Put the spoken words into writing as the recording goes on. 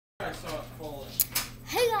I saw it falling.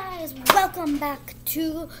 Hey guys, welcome back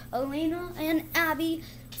to Elena and Abby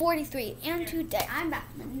 43, and today I'm back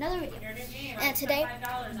with another video. And today,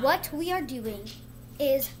 what we are doing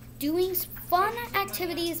is doing fun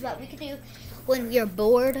activities that we can do when we are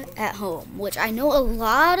bored at home, which I know a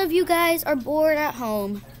lot of you guys are bored at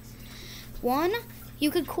home. One,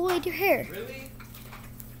 you could Kool-Aid your hair. Really?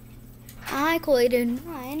 I Kool-Aided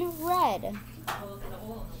mine red.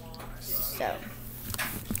 So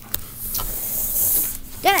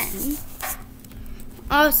then,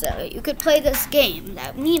 also, you could play this game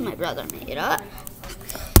that me and my brother made up,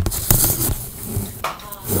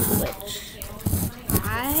 which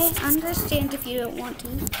I understand if you don't want to.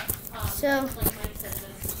 So,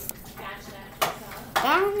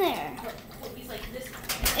 down there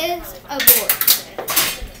is a board.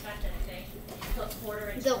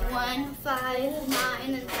 The 1, 5,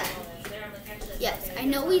 9, and 10. Yes, I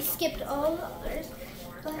know we skipped all the others,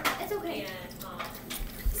 but it's okay.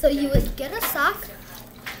 So you would get a sock,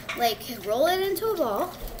 like roll it into a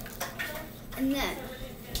ball, and then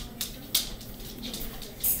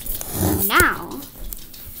now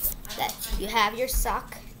that you have your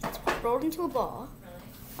sock that's rolled into a ball,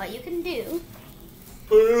 what you can do,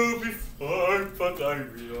 Will be fine for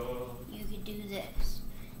diarrhea. you can do this.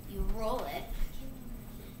 You roll it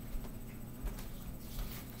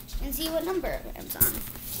and see what number it ends on.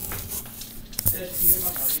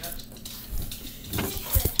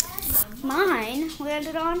 Mine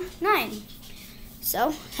landed on 9.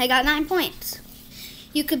 So I got 9 points.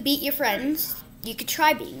 You could beat your friends. You could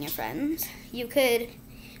try beating your friends. You could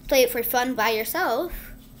play it for fun by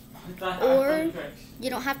yourself. Or you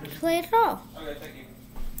don't have to play it at all. Okay, thank you.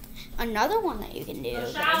 Another one that you can do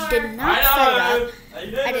that I did not set up.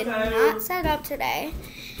 I did not set up today.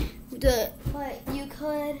 But you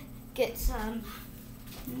could get some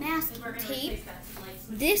masking tape.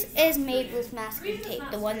 This is made with masking tape,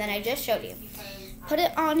 the one that I just showed you. Put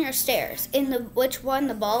it on your stairs. In which one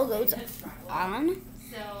the ball goes on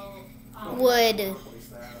would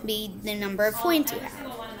be the number of points you have.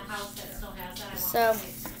 So,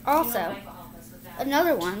 also,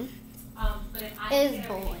 another one is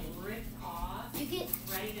bowling. You get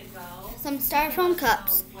some styrofoam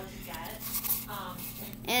cups,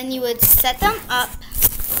 and you would set them up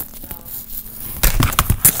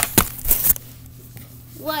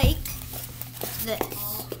like this,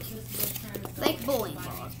 like bowling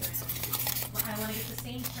balls. I want to get the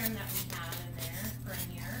same trim that we had in there for in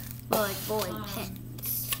here. Well, like bowling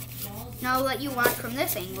pins. Now, what you want from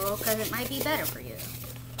this angle, because it might be better for you.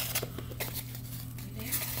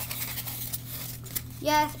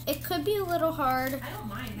 Yes, it could be a little hard I don't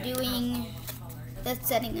mind doing the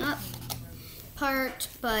setting up part,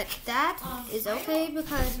 but that is okay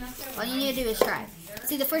because all you need to do is try.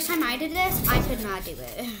 See, the first time I did this, I could not do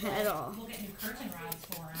it at all. We'll get new curtain rods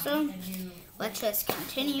for 'em, So, and you let's just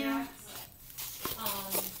continue.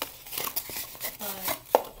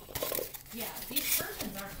 but yeah, these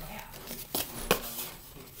curtains aren't bad.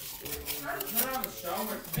 Trying to turn on the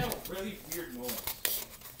shower, it made a really weird noise.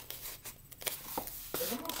 It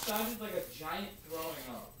almost sounded like a giant throwing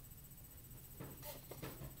up.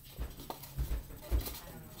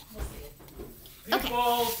 We'll see. Okay.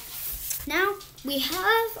 People, Now, we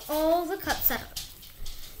have all the cups set up.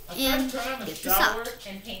 I And tried to turn on the get this shower,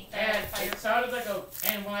 And paint the and fire. it sounded like a.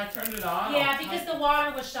 And when I turned it on, Yeah, because the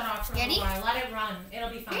water was shut off for a Ready? little while. Let it run. It'll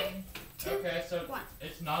be fine. 2, Okay, so 1.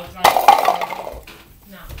 it's not a giant.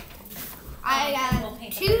 No. I And we'll got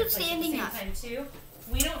paint the 2 fireplace standing at up. the same time too.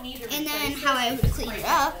 We don't need to And then replace how this, I we would just clean spray it it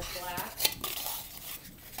up. with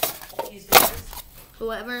black. Use yours.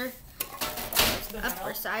 Whoever The up or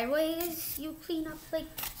metal. sideways, you clean up like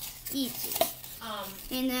easy.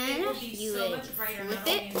 And It then will be you so would much brighter flip not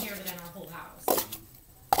only it. in here but in our whole house.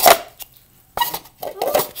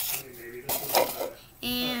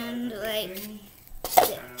 And like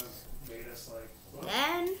this.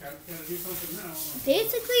 Then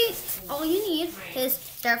basically all you need is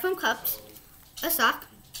styrofoam cups, a sock,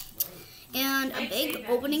 and a I'd big say that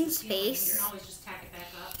opening piece of steel, you space. can always just tack it back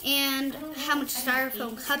up. And how much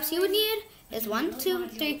styrofoam cups you would need is 1, 2,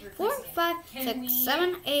 3, 4, 5, 6,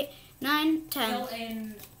 7, 8, 9, 10. Fill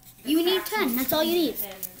in the You need cracks 10, that's all you need.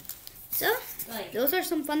 and, So like, those are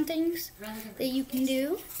some fun things rather than that you can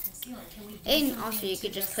do. conceal it, can we do And something also you to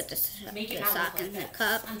could just put make the it not sock look in like the this?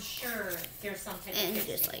 cup I'm sure there's some type and of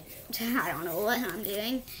just fix like, we can do. I don't know what I'm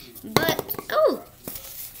doing. But, oh,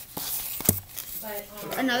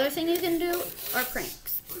 But another thing you can do are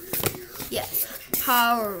pranks. Yes,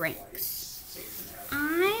 power ranks.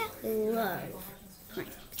 I love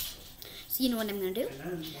pranks. So you know what I'm going to do?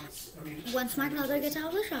 Once my brother gets out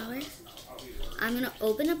of the shower, I'm gonna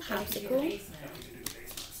open a Like you do in the popsicle, basement.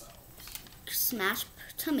 smash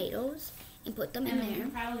tomatoes, and put them in And then we there.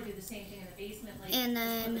 can probably do the same thing in the basement, like And just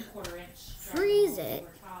then put the quarter-inch freeze drywall it.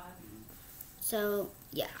 over top. So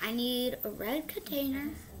yeah, I need a red container,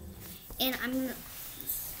 and I'm gonna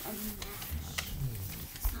smash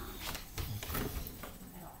some.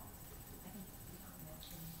 At all. I think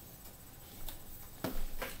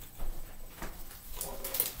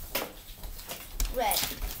we Red.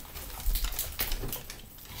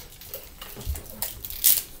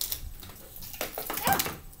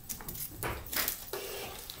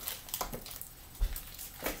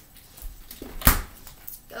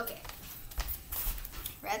 Okay.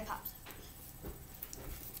 Red pops.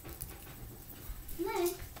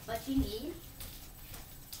 Next, what you need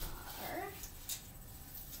are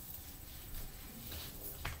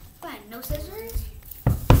fine, no scissors.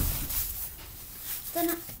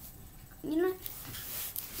 Then you know what?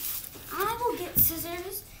 I will get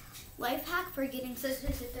scissors. Life hack for getting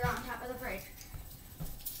scissors if they're on top of the fridge.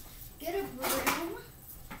 Get a broom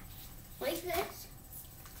like this.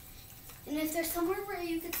 And if there's somewhere where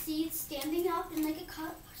you could see it standing up in like a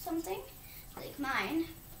cup or something, like mine,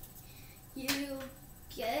 you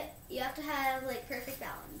have to have like perfect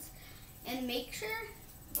balance. And make sure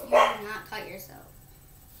you do not cut yourself.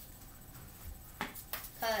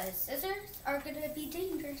 Because scissors are going to be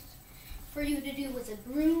dangerous for you to do with a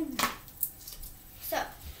broom. So,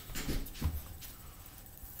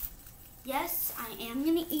 yes, I am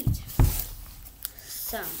going to eat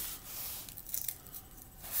some.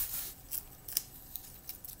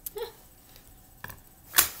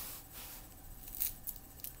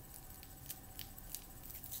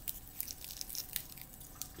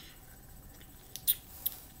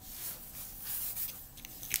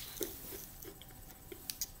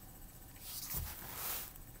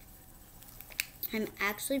 I'm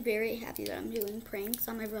actually very happy that I'm doing pranks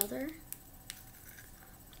on my brother.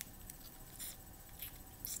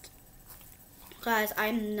 Guys,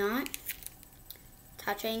 I'm not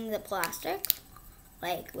touching the plastic,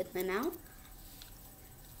 like with my mouth.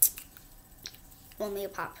 Only a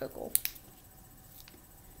popsicle.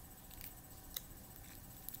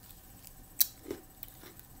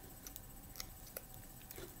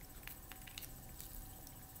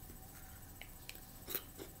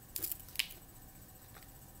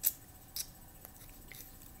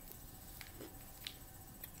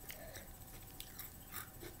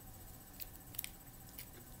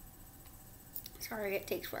 Sorry, it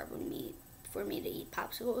takes forever for me to eat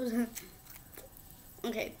popsicles.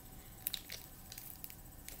 Okay.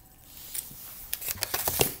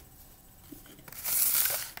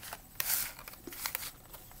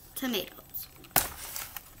 Tomatoes.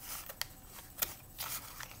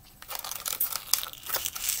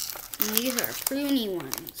 And these are pruny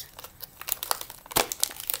ones.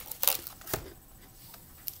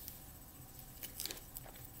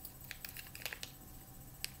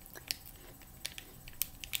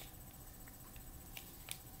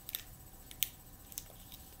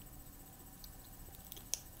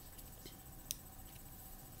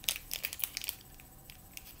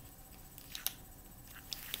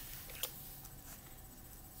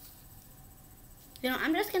 You know,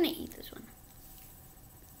 I'm just gonna eat this one.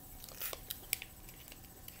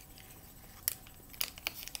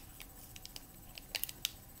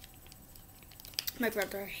 My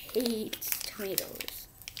brother hates tomatoes.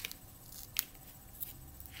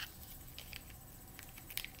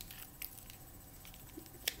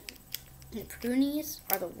 And pruneys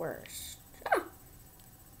are the worst. Ah.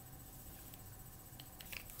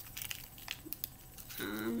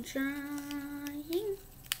 I'm trying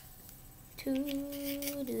to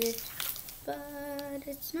do this, but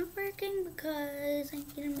it's not working because I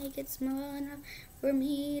didn't make it small enough for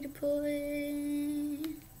me to put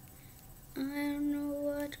in. I don't know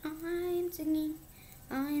what I'm singing.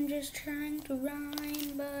 I'm just trying to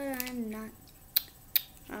rhyme, but I'm not.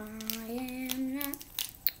 I am not.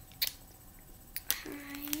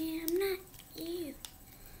 I am not you.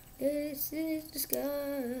 This is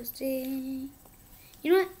disgusting.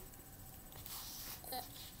 You know what?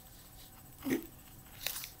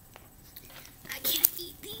 I can't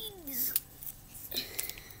eat these.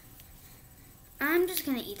 I'm just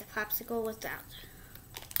gonna eat the popsicle without.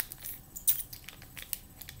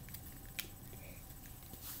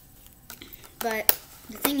 But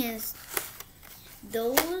the thing is,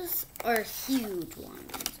 those are huge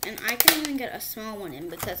ones. And I can even get a small one in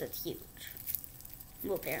because it's huge.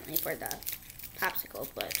 Well, apparently for the popsicle,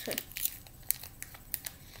 but...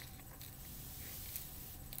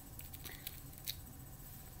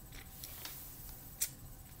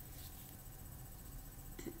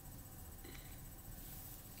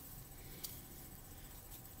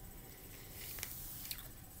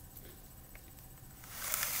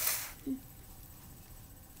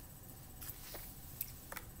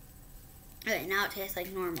 Okay, now it tastes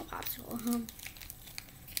like normal popsicle.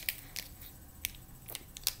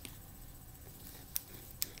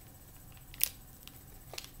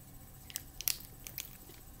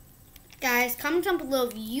 Guys, comment down below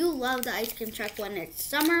if you love the ice cream truck when it's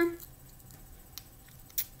summer.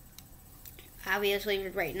 Obviously,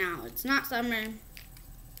 right now it's not summer,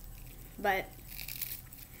 but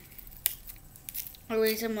the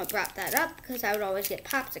reason what brought that up because I would always get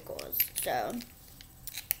popsicles. So,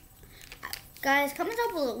 guys, comment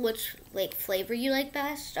down below which flavor you like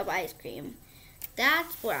best of ice cream.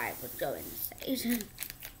 That's what I was going to say.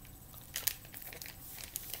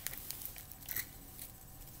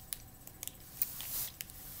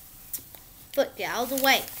 But get out of the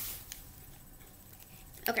way.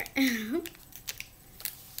 Okay.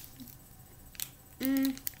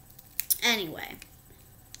 Anyway,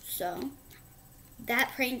 so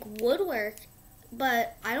that prank would work,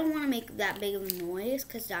 but I don't want to make that big of a noise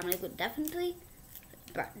because Dominic would definitely,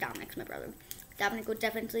 Dominic's my brother, Dominic would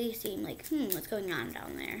definitely seem like, what's going on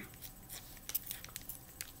down there?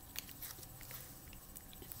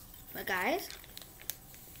 But guys,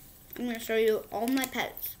 I'm going to show you all my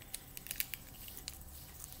pets.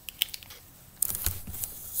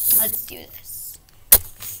 Let's do this.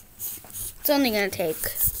 It's only going to take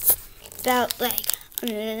about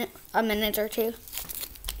a minute or two.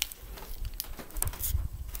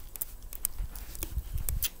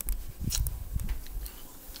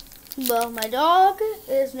 Well, my dog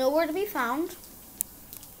is nowhere to be found.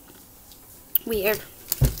 Weird.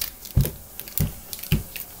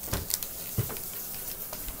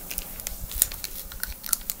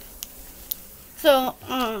 So,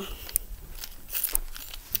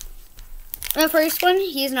 the first one,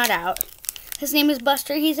 he's not out. His name is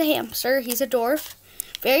Buster. He's a hamster. He's a dwarf.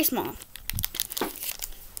 Very small.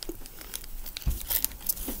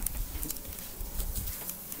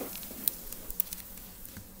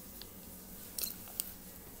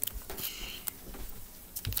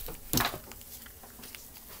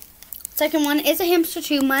 Second one is a hamster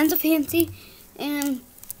too. Mine's a fancy and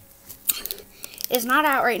is not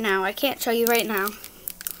out right now. I can't show you right now.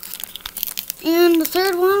 And the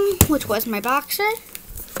third one, which was my boxer,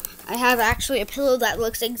 I have actually a pillow that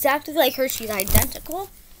looks exactly like her. She's identical.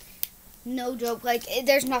 No joke.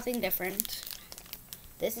 There's nothing different.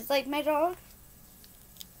 This is like my dog.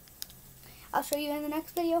 I'll show you in the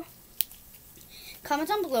next video. Comment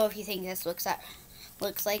down below if you think this looks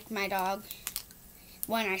like my dog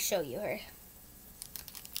when I show you her.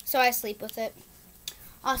 So I sleep with it.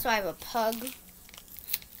 Also, I have a pug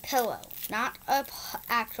pillow. Not a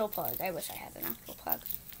actual pug. I wish I had an actual pug.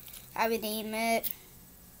 I would name it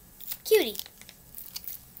Cutie.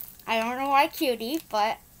 I don't know why Cutie,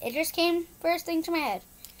 but it just came first thing to my head.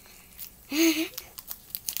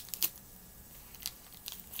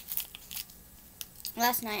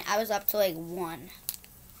 Last night I was up to 1.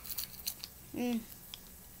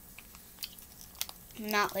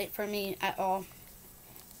 Not late for me at all.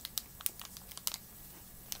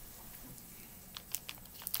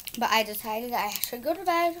 But I decided I should go to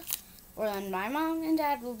bed or then my mom and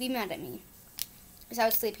dad will be mad at me because I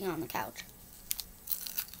was sleeping on the couch.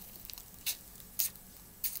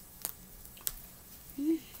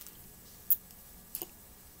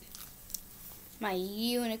 My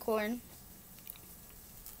unicorn.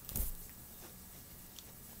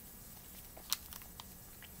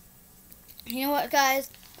 You know what, guys?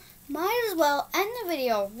 Might as well end the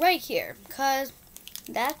video right here because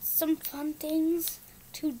that's some fun things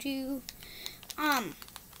to do.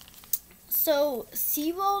 So see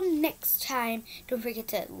you all next time. Don't forget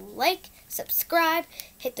to like, subscribe,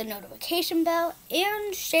 hit the notification bell,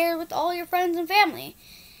 and share with all your friends and family.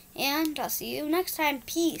 And I'll see you next time.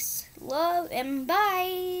 Peace, love, and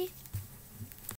bye.